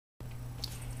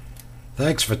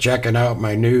Thanks for checking out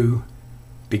my new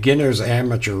beginner's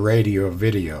amateur radio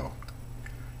video.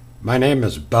 My name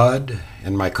is Bud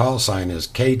and my call sign is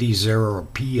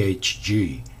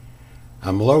KD0PHG.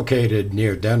 I'm located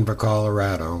near Denver,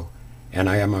 Colorado, and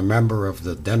I am a member of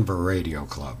the Denver Radio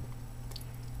Club.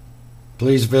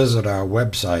 Please visit our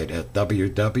website at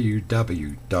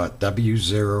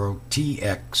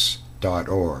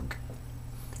www.w0tx.org.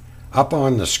 Up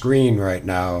on the screen right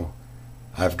now,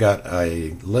 I've got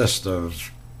a list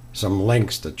of some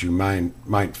links that you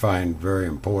might find very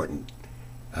important,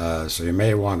 so you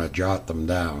may want to jot them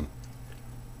down.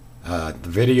 The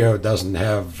video doesn't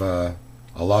have a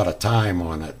lot of time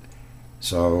on it,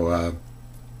 so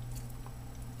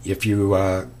if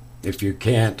you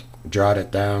can't jot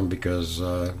it down because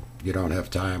you don't have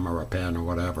time or a pen or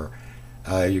whatever,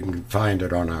 you can find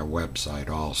it on our website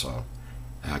also.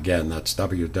 Again, that's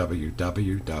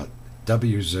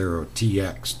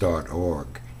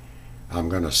www.w0tx.org. I'm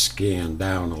going to scan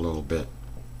down a little bit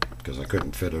because I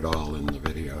couldn't fit it all in the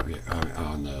video here,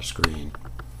 on the screen.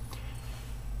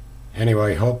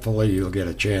 Anyway, hopefully you'll get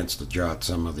a chance to jot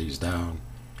some of these down.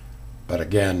 But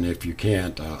again, if you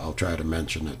can't, I'll try to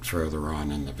mention it further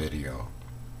on in the video.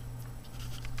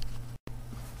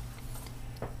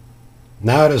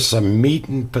 Now to some meat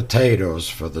and potatoes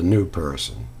for the new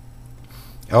person.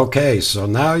 Okay, so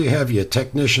now you have your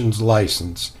technician's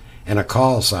license and a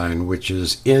call sign which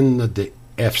is in the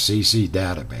FCC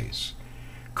database.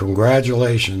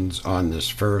 Congratulations on this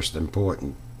first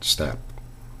important step.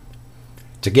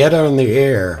 To get on the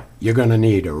air, you're going to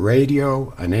need a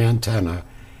radio, an antenna,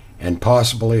 and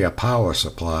possibly a power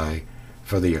supply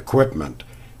for the equipment,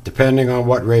 depending on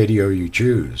what radio you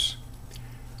choose.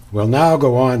 We'll now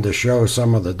go on to show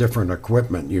some of the different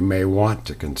equipment you may want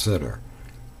to consider.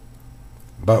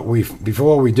 But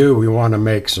before we do, we want to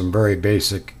make some very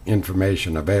basic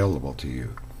information available to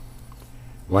you.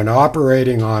 When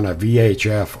operating on a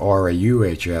VHF or a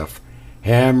UHF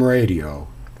ham radio,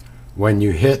 when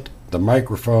you hit the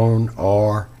microphone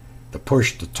or the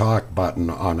push-to-talk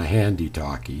button on a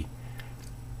handy-talkie,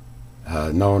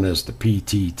 known as the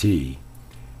PTT,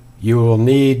 you will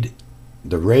need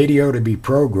the radio to be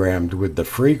programmed with the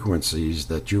frequencies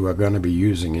that you are going to be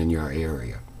using in your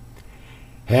area.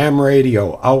 Ham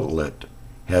Radio Outlet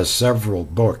has several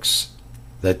books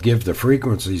that give the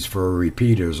frequencies for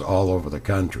repeaters all over the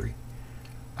country.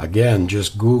 Again,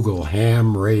 just Google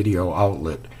Ham Radio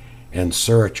Outlet and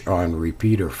search on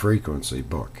repeater frequency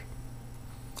book.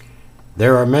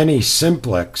 There are many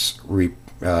simplex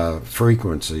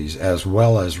frequencies as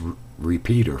well as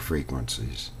repeater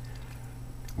frequencies.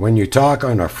 When you talk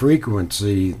on a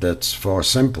frequency that's for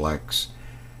simplex,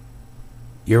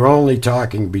 you're only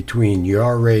talking between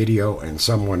your radio and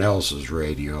someone else's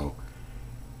radio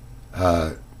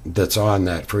that's on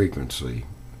that frequency,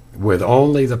 with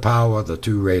only the power the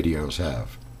two radios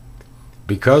have.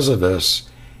 Because of this,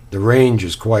 the range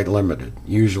is quite limited,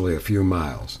 usually a few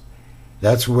miles.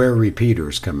 That's where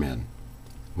repeaters come in.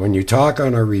 When you talk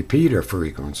on a repeater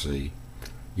frequency,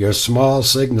 your small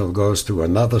signal goes to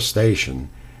another station,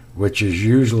 which is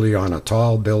usually on a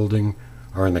tall building,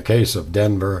 or in the case of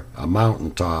Denver, a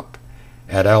mountaintop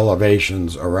at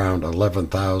elevations around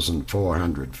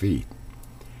 11,400 feet.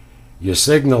 Your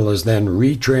signal is then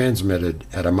retransmitted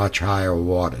at a much higher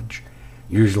wattage,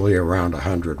 usually around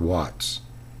 100 watts.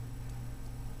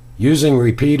 Using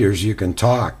repeaters, you can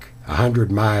talk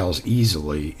 100 miles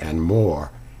easily and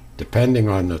more, depending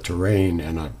on the terrain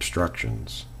and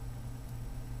obstructions.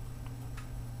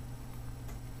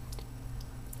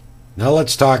 Now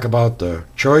let's talk about the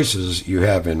choices you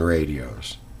have in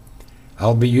radios.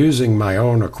 I'll be using my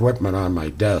own equipment on my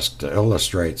desk to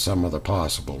illustrate some of the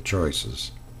possible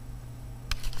choices.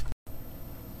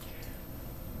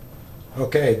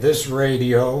 Okay, this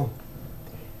radio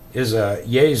is a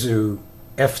Yaesu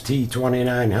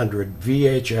FT2900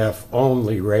 VHF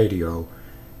only radio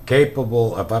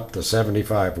capable of up to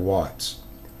 75 watts.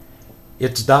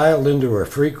 It's dialed into a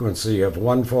frequency of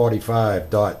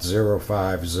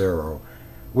 145.050,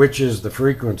 which is the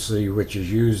frequency which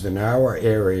is used in our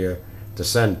area to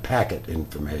send packet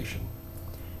information.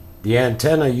 The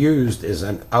antenna used is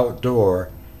an outdoor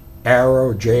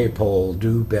Arrow J-pole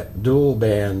dual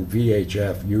band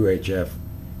VHF UHF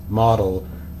model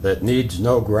that needs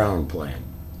no ground plane.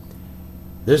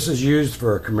 This is used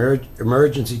for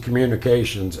emergency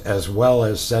communications as well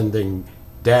as sending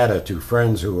data to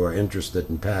friends who are interested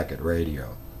in packet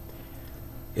radio.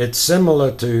 It's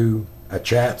similar to a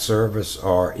chat service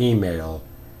or email,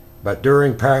 but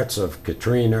during parts of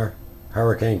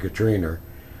Hurricane Katrina,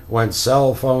 when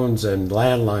cell phones and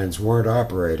landlines weren't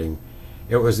operating,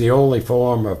 it was the only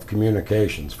form of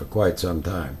communications for quite some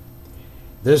time.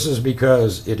 This is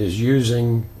because it is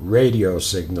using radio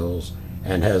signals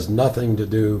and has nothing to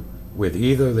do with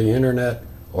either the internet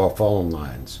or phone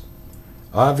lines.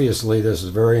 Obviously, this is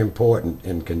very important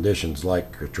in conditions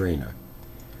like Katrina.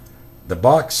 The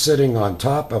box sitting on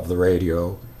top of the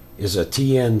radio is a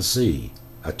TNC,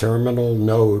 a terminal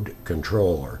node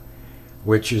controller,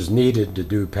 which is needed to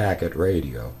do packet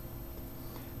radio.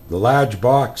 The large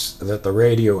box that the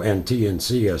radio and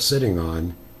TNC are sitting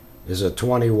on is a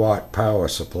 20-watt power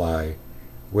supply,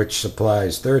 which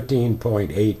supplies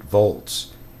 13.8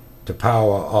 volts to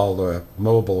power all the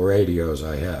mobile radios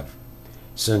I have,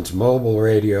 since mobile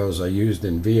radios are used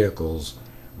in vehicles,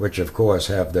 which of course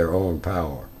have their own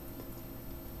power.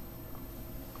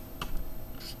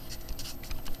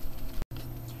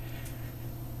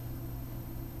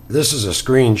 This is a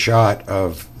screenshot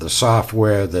of the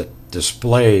software that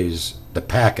displays the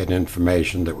packet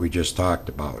information that we just talked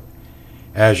about.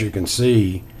 As you can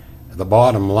see, the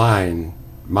bottom line,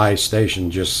 my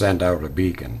station just sent out a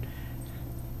beacon.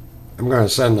 I'm going to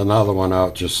send another one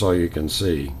out just so you can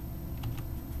see.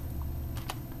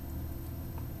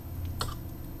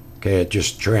 Okay, it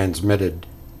just transmitted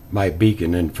my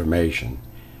beacon information.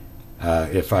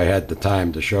 If I had the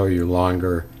time to show you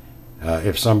longer,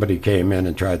 if somebody came in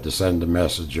and tried to send a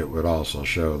message, it would also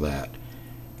show that.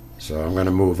 So I'm going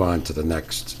to move on to the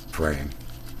next frame.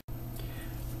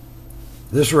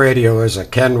 This radio is a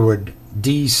Kenwood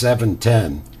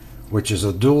D710, which is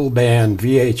a dual-band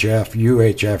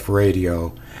VHF-UHF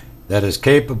radio that is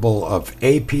capable of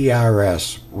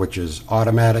APRS, which is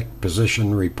Automatic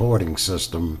Position Reporting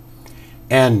System,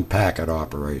 and packet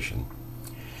operation.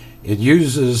 It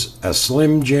uses a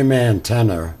Slim Jim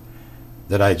antenna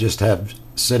that I just have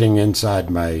sitting inside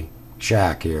my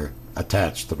shack here,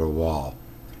 attached to the wall.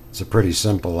 It's a pretty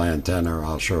simple antenna.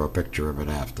 I'll show a picture of it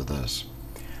after this.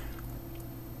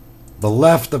 The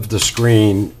left of the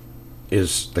screen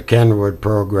is the Kenwood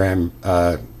program.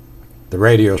 The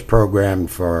radio is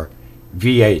programmed for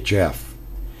VHF.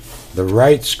 The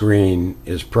right screen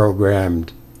is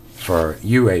programmed for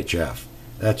UHF.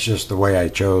 That's just the way I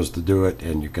chose to do it,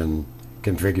 and you can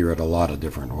configure it a lot of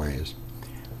different ways.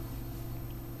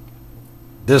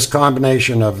 This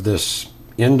combination of this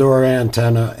indoor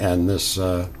antenna and this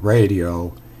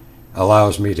radio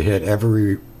allows me to hit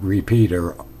every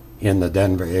repeater in the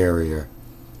Denver area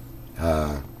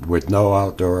with no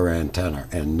outdoor antenna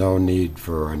and no need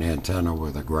for an antenna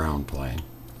with a ground plane.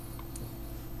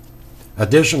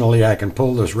 Additionally, I can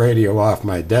pull this radio off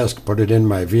my desk, put it in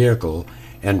my vehicle,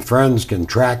 and friends can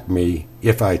track me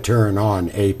if I turn on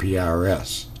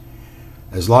APRS.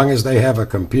 As long as they have a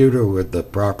computer with the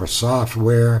proper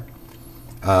software,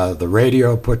 the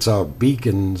radio puts out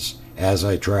beacons as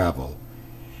I travel.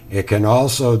 It can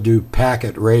also do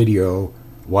packet radio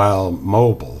while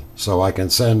mobile, so I can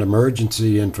send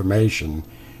emergency information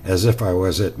as if I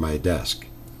was at my desk.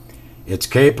 It's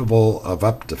capable of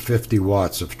up to 50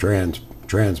 watts of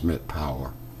transmit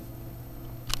power.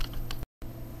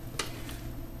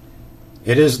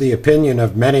 It is the opinion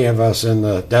of many of us in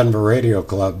the Denver Radio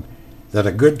Club that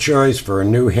a good choice for a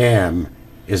new ham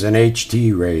is an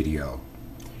HT radio.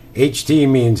 HT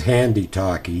means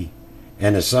handy-talkie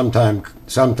and is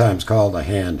sometimes called a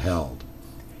handheld.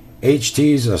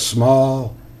 HTs are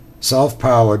small,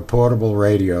 self-powered portable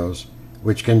radios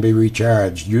which can be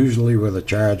recharged, usually with a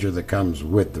charger that comes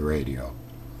with the radio.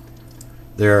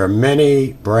 There are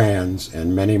many brands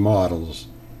and many models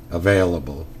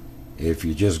available. If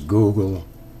you just Google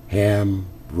ham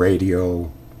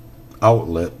radio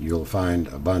outlet, you'll find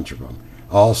a bunch of them.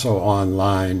 Also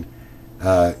online,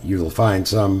 you'll find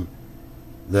some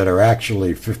that are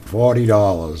actually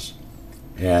 $40,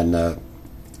 and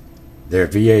they're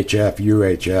VHF,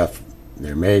 UHF.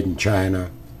 They're made in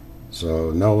China,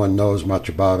 so no one knows much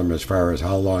about them as far as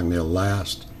how long they'll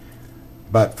last.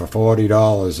 But for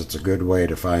 $40, it's a good way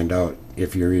to find out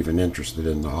if you're even interested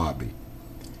in the hobby.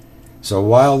 So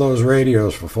while those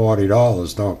radios for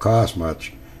 $40 don't cost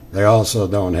much, they also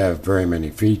don't have very many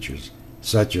features,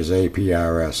 such as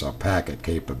APRS or packet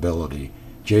capability,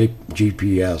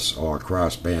 GPS or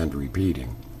cross-band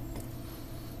repeating.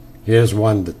 Here's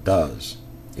one that does.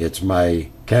 It's my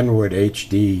Kenwood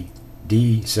HD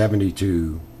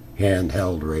D72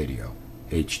 handheld radio,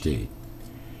 HT.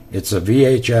 It's a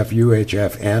VHF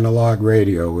UHF analog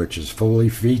radio which is fully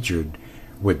featured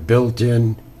with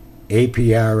built-in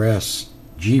APRS,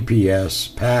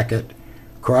 GPS, packet,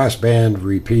 crossband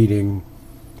repeating,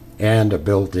 and a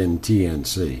built-in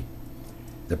TNC.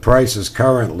 The price is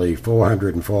currently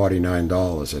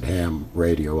 $449 at Ham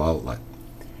Radio Outlet.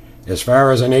 As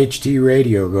far as an HT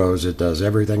radio goes, it does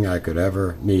everything I could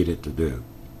ever need it to do.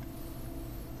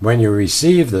 When you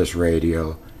receive this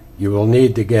radio, you will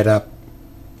need to get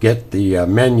the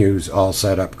menus all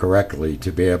set up correctly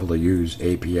to be able to use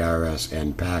APRS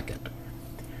and packet.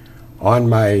 On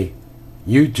my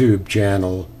YouTube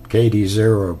channel,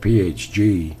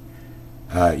 KD0PHG,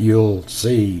 you'll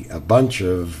see a bunch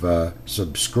of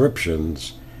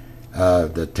subscriptions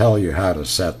that tell you how to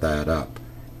set that up.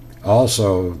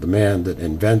 Also, the man that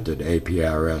invented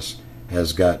APRS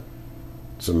has got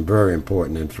some very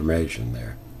important information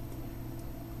there.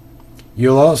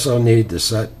 You'll also need to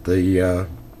set the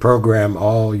program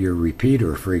all your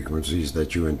repeater frequencies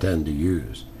that you intend to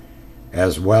use,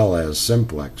 as well as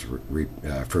simplex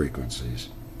frequencies.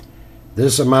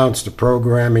 This amounts to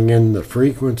programming in the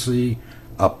frequency,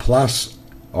 a plus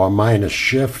or minus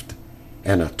shift,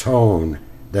 and a tone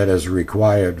that is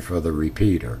required for the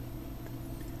repeater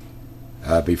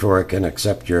before it can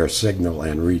accept your signal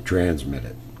and retransmit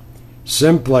it.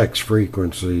 Simplex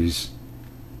frequencies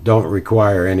don't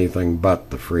require anything but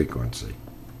the frequency.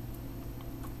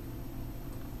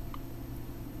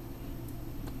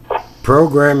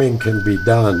 Programming can be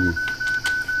done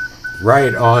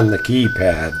right on the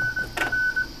keypad.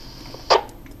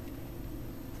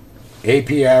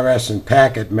 APRS and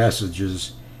packet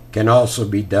messages can also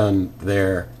be done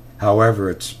there. However,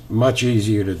 it's much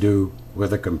easier to do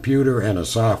with a computer and a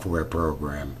software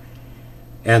program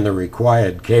and the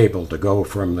required cable to go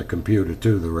from the computer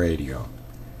to the radio.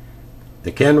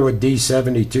 The Kenwood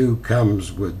D72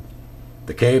 comes with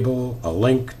the cable, a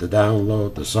link to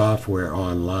download the software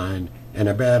online, and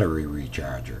a battery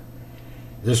recharger.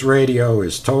 This radio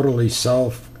is totally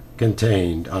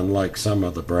self-contained, unlike some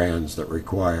of the brands that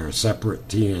require separate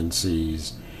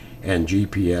TNCs and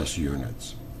GPS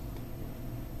units.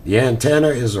 The antenna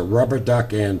is a rubber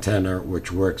duck antenna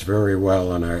which works very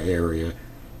well in our area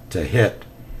to hit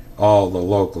all the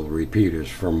local repeaters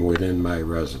from within my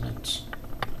residence.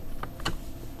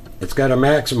 It's got a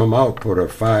maximum output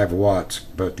of 5 watts,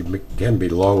 but it can be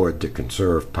lowered to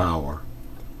conserve power.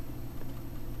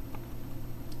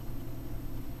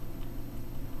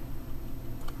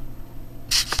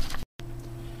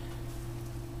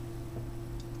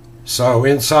 So,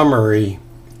 in summary,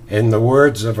 in the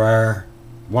words of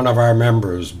one of our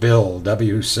members, Bill,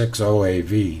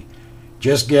 W60AV,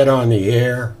 just get on the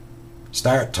air,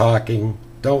 start talking.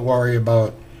 Don't worry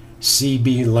about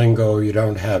CB lingo. You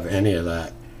don't have any of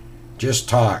that. Just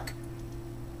talk.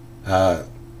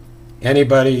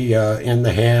 Anybody in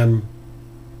the ham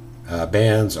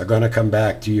bands are going to come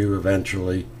back to you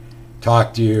eventually,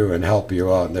 talk to you and help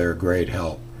you out. They're a great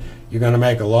help. You're going to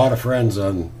make a lot of friends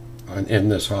in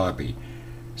this hobby.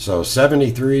 So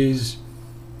 73s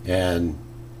and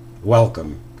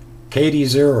welcome.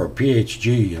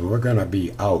 KD0PHG, and we're going to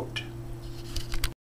be out.